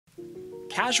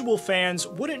Casual fans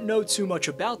wouldn't know too much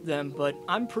about them, but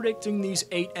I'm predicting these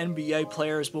 8 NBA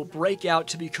players will break out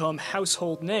to become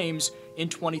household names in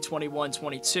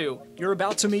 2021-22. You're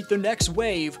about to meet the next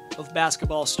wave of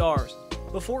basketball stars.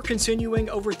 Before continuing,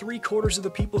 over 3/4 of the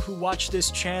people who watch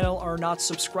this channel are not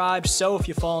subscribed, so if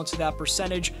you fall into that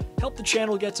percentage, help the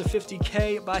channel get to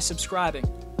 50K by subscribing.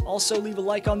 Also, leave a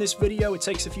like on this video. It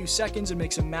takes a few seconds and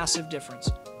makes a massive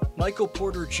difference. Michael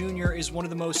Porter Jr. is one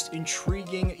of the most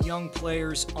intriguing young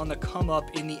players on the come-up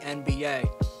in the NBA.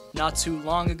 Not too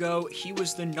long ago, he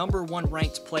was the #1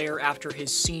 ranked player after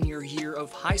his senior year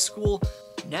of high school.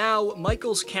 Now,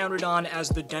 Michael's counted on as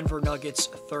the Denver Nuggets'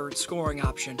 3rd scoring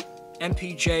option.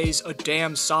 MPJ's a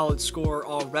damn solid scorer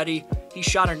already. He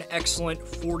shot an excellent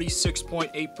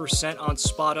 46.8% on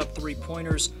spot-up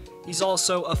three-pointers. He's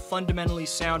also a fundamentally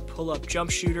sound pull-up jump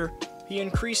shooter. He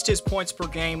increased his points per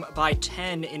game by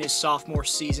 10 in his sophomore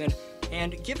season,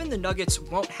 and given the Nuggets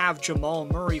won't have Jamal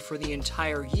Murray for the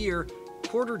entire year,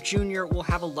 Porter Jr. will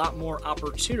have a lot more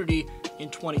opportunity in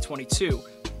 2022.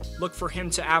 Look for him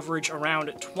to average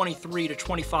around 23 to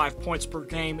 25 points per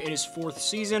game in his 4th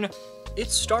season.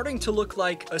 It's starting to look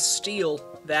like a steal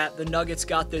that the Nuggets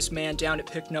got this man down at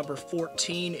pick number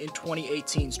 14 in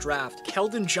 2018's draft.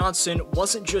 Keldon Johnson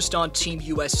wasn't just on Team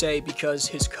USA because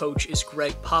his coach is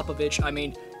Greg Popovich. I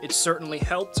mean, it certainly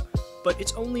helped, but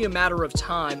it's only a matter of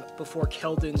time before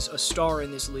Keldon's a star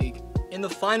in this league. In the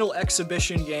final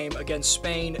exhibition game against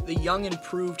Spain, the youngin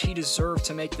proved he deserved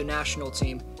to make the national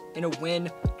team. In a win,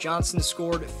 Johnson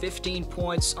scored 15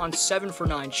 points on 7 for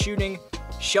 9 shooting,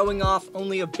 showing off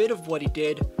only a bit of what he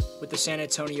did with the San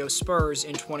Antonio Spurs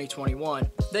in 2021.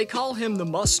 They call him the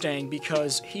Mustang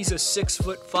because he's a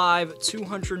 6'5",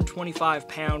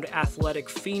 225-pound athletic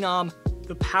phenom.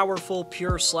 The powerful,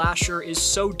 pure slasher is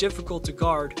so difficult to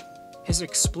guard. His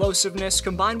explosiveness,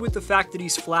 combined with the fact that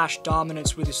he's flashed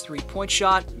dominance with his three-point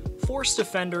shot, forced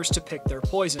defenders to pick their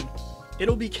poison.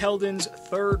 It'll be Keldon's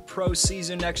 3rd pro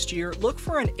season next year. Look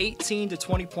for an 18 to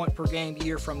 20 point per game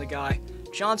year from the guy.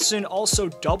 Johnson also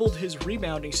doubled his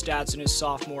rebounding stats in his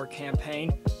sophomore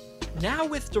campaign. Now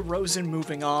with DeRozan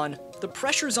moving on, the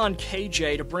pressure's on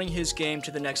KJ to bring his game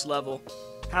to the next level.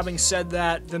 Having said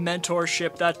that, the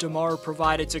mentorship that DeMar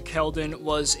provided to Keldon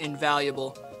was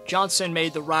invaluable. Johnson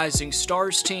made the Rising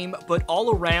Stars team, but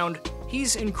all around,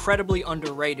 he's incredibly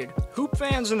underrated. Hoop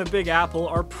fans in the Big Apple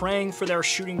are praying for their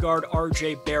shooting guard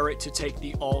RJ Barrett to take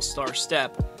the all-star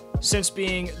step. Since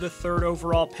being the 3rd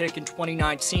overall pick in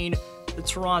 2019, the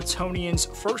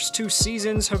Torontonians' first 2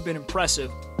 seasons have been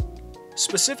impressive.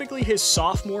 Specifically, his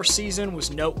sophomore season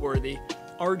was noteworthy.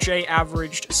 RJ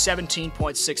averaged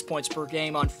 17.6 points per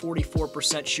game on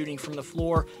 44% shooting from the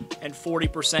floor and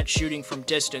 40% shooting from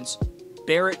distance.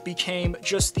 Barrett became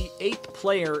just the 8th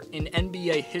player in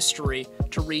NBA history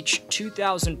to reach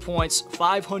 2,000 points,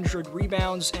 500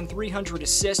 rebounds, and 300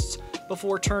 assists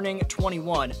before turning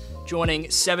 21, joining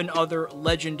 7 other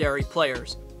legendary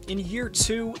players. In year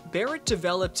 2, Barrett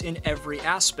developed in every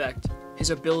aspect.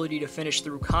 His ability to finish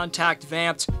through contact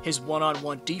vamped, his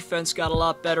one-on-one defense got a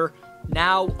lot better.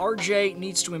 Now, RJ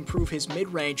needs to improve his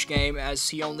mid-range game as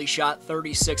he only shot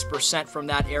 36% from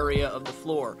that area of the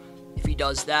floor. If he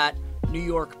does that, New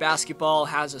York basketball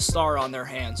has a star on their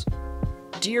hands.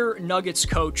 Dear Nuggets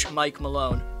coach Mike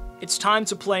Malone, it's time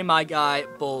to play my guy,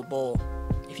 Bol Bol.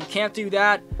 If you can't do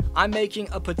that, I'm making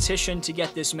a petition to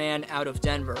get this man out of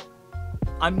Denver.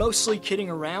 I'm mostly kidding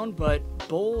around, but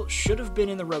Bol should have been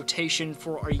in the rotation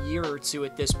for a year or 2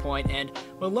 at this point, and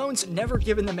Malone's never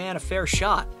given the man a fair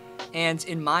shot. And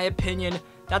in my opinion,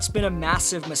 that's been a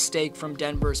massive mistake from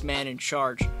Denver's man in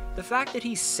charge. The fact that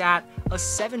he sat a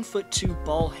 7'2"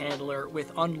 ball handler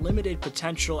with unlimited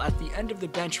potential at the end of the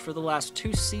bench for the last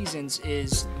 2 seasons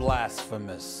is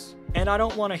blasphemous. And I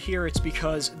don't want to hear it's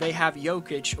because they have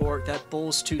Jokic or that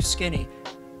Bol's too skinny.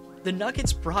 The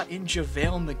Nuggets brought in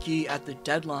JaVale McGee at the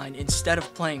deadline instead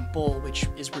of playing Bol, which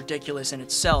is ridiculous in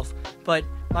itself. But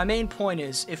my main point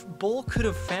is, if Bol could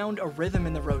have found a rhythm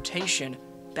in the rotation,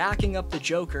 backing up the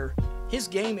Joker, his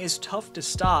game is tough to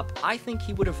stop. I think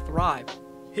he would have thrived.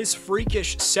 His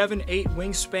freakish 7'8"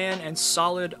 wingspan and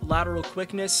solid lateral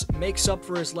quickness makes up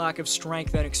for his lack of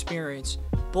strength and experience.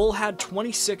 Bol had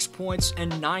 26 points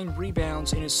and 9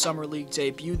 rebounds in his Summer League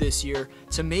debut this year.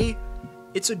 To me,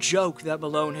 it's a joke that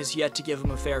Malone has yet to give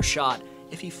him a fair shot.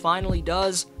 If he finally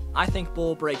does, I think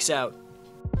Bol breaks out.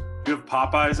 You have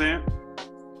Popeyes, Ant?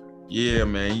 Yeah,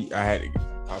 man. I had to get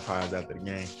Popeyes after the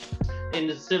game. In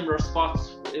the similar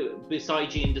spots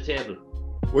beside you in the table.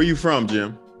 Where you from,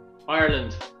 Jim?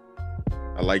 Ireland.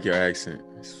 I like your accent.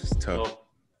 It's tough. Oh.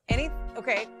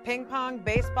 Okay, ping pong,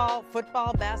 baseball,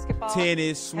 football, basketball.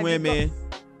 Tennis, swimming.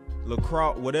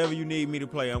 lacrosse, whatever you need me to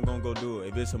play, I'm gonna go do it.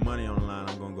 If it's some money on the line,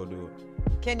 I'm gonna go do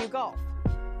it. Can you golf?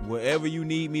 Whatever you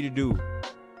need me to do.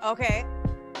 Okay.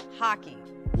 Hockey.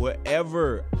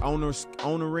 Whatever on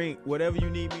the ring, whatever you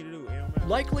need me to do.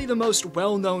 Likely the most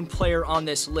well-known player on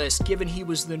this list, given he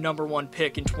was the #1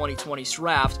 pick in 2020's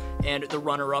draft and the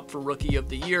runner-up for Rookie of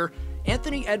the Year,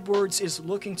 Anthony Edwards is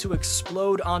looking to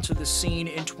explode onto the scene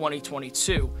in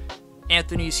 2022.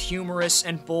 Anthony's humorous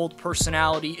and bold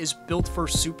personality is built for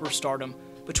superstardom.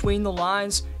 Between the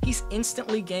lines, he's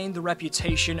instantly gained the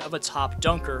reputation of a top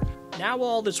dunker. Now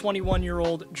all the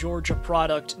 21-year-old Georgia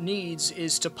product needs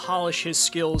is to polish his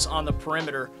skills on the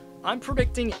perimeter. I'm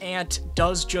predicting Ant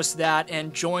does just that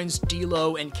and joins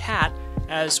D'Lo and Cat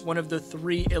as one of the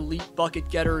 3 elite bucket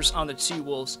getters on the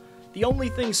T-Wolves. The only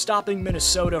thing stopping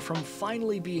Minnesota from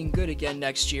finally being good again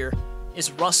next year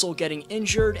is Russell getting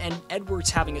injured and Edwards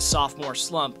having a sophomore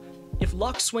slump. If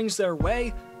luck swings their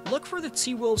way, look for the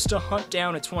T-Wolves to hunt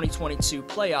down a 2022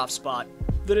 playoff spot.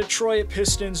 The Detroit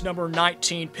Pistons' number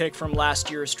 19 pick from last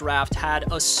year's draft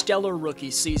had a stellar rookie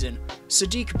season.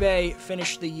 Saddiq Bey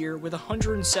finished the year with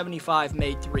 175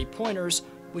 made three-pointers,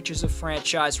 which is a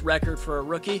franchise record for a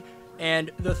rookie, and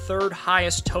the 3rd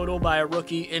highest total by a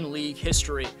rookie in league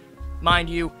history. Mind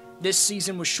you, this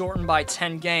season was shortened by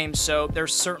 10 games, so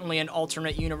there's certainly an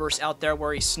alternate universe out there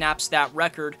where he snaps that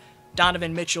record.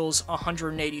 Donovan Mitchell's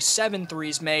 187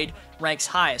 threes made ranks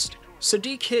highest.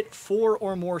 Saddiq hit 4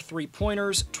 or more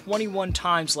three-pointers 21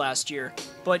 times last year,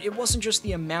 but it wasn't just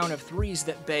the amount of threes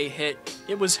that Bey hit,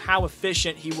 it was how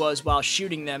efficient he was while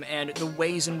shooting them and the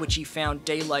ways in which he found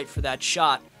daylight for that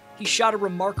shot. He shot a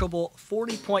remarkable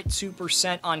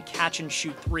 40.2% on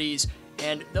catch-and-shoot threes,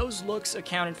 and those looks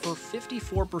accounted for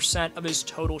 54% of his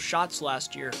total shots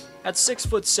last year. At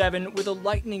 6'7" with a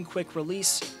lightning-quick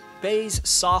release, Bey's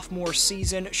sophomore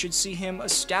season should see him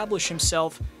establish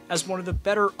himself as one of the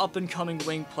better up-and-coming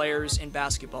wing players in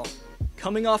basketball.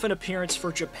 Coming off an appearance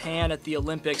for Japan at the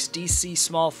Olympics, DC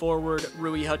small forward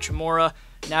Rui Hachimura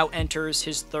now enters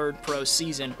his 3rd pro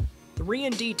season.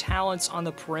 3-and-D talents on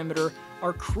the perimeter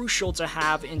are crucial to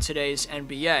have in today's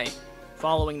NBA.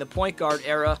 Following the point guard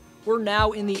era, we're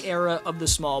now in the era of the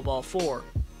small ball 4.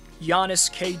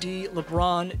 Giannis, KD,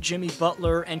 LeBron, Jimmy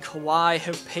Butler, and Kawhi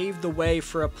have paved the way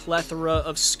for a plethora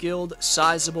of skilled,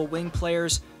 sizable wing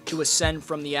players to ascend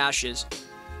from the ashes.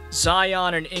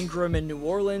 Zion and Ingram in New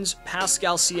Orleans,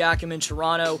 Pascal Siakam in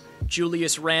Toronto,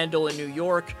 Julius Randle in New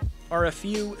York are a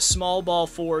few small ball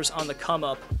 4s on the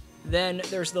come-up. Then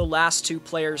there's the last 2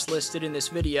 players listed in this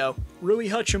video. Rui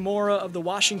Hachimura of the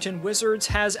Washington Wizards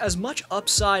has as much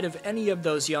upside of any of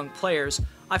those young players.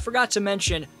 I forgot to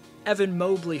mention Evan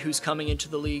Mobley, who's coming into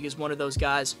the league, is one of those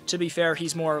guys. To be fair,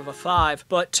 he's more of a 5,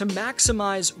 but to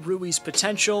maximize Rui's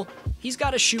potential, he's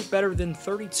got to shoot better than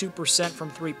 32%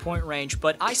 from three-point range,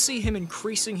 but I see him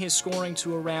increasing his scoring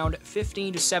to around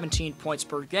 15 to 17 points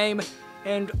per game,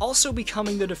 and also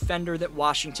becoming the defender that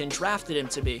Washington drafted him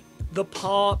to be. The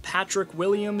Paw Patrick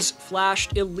Williams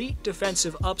flashed elite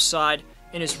defensive upside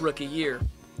in his rookie year.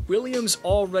 Williams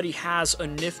already has a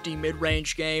nifty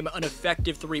mid-range game, an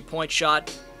effective three-point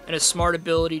shot, and a smart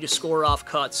ability to score off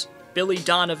cuts. Billy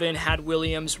Donovan had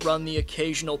Williams run the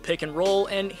occasional pick and roll,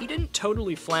 and he didn't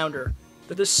totally flounder.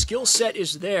 But the skill set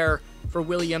is there for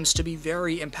Williams to be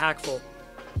very impactful.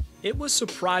 It was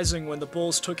surprising when the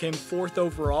Bulls took him 4th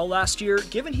overall last year,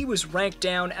 given he was ranked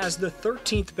down as the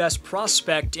 13th best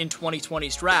prospect in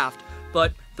 2020's draft,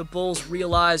 but the Bulls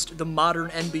realized the modern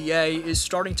NBA is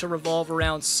starting to revolve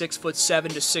around 6'7"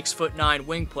 to 6'9"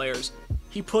 wing players.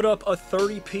 He put up a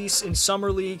 30-piece in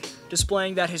Summer League,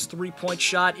 displaying that his three-point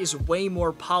shot is way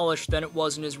more polished than it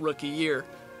was in his rookie year.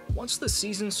 Once the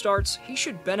season starts, he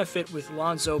should benefit with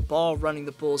Lonzo Ball running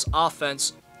the Bulls'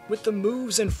 offense. With the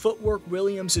moves and footwork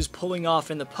Williams is pulling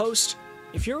off in the post,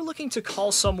 if you're looking to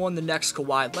call someone the next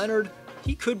Kawhi Leonard,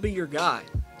 he could be your guy.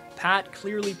 Pat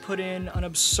clearly put in an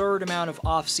absurd amount of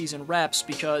off-season reps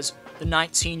because the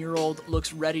 19-year-old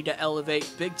looks ready to elevate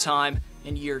big time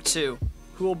in year 2.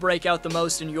 Who will break out the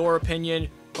most in your opinion?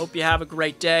 Hope you have a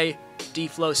great day.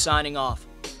 D-Flow signing off.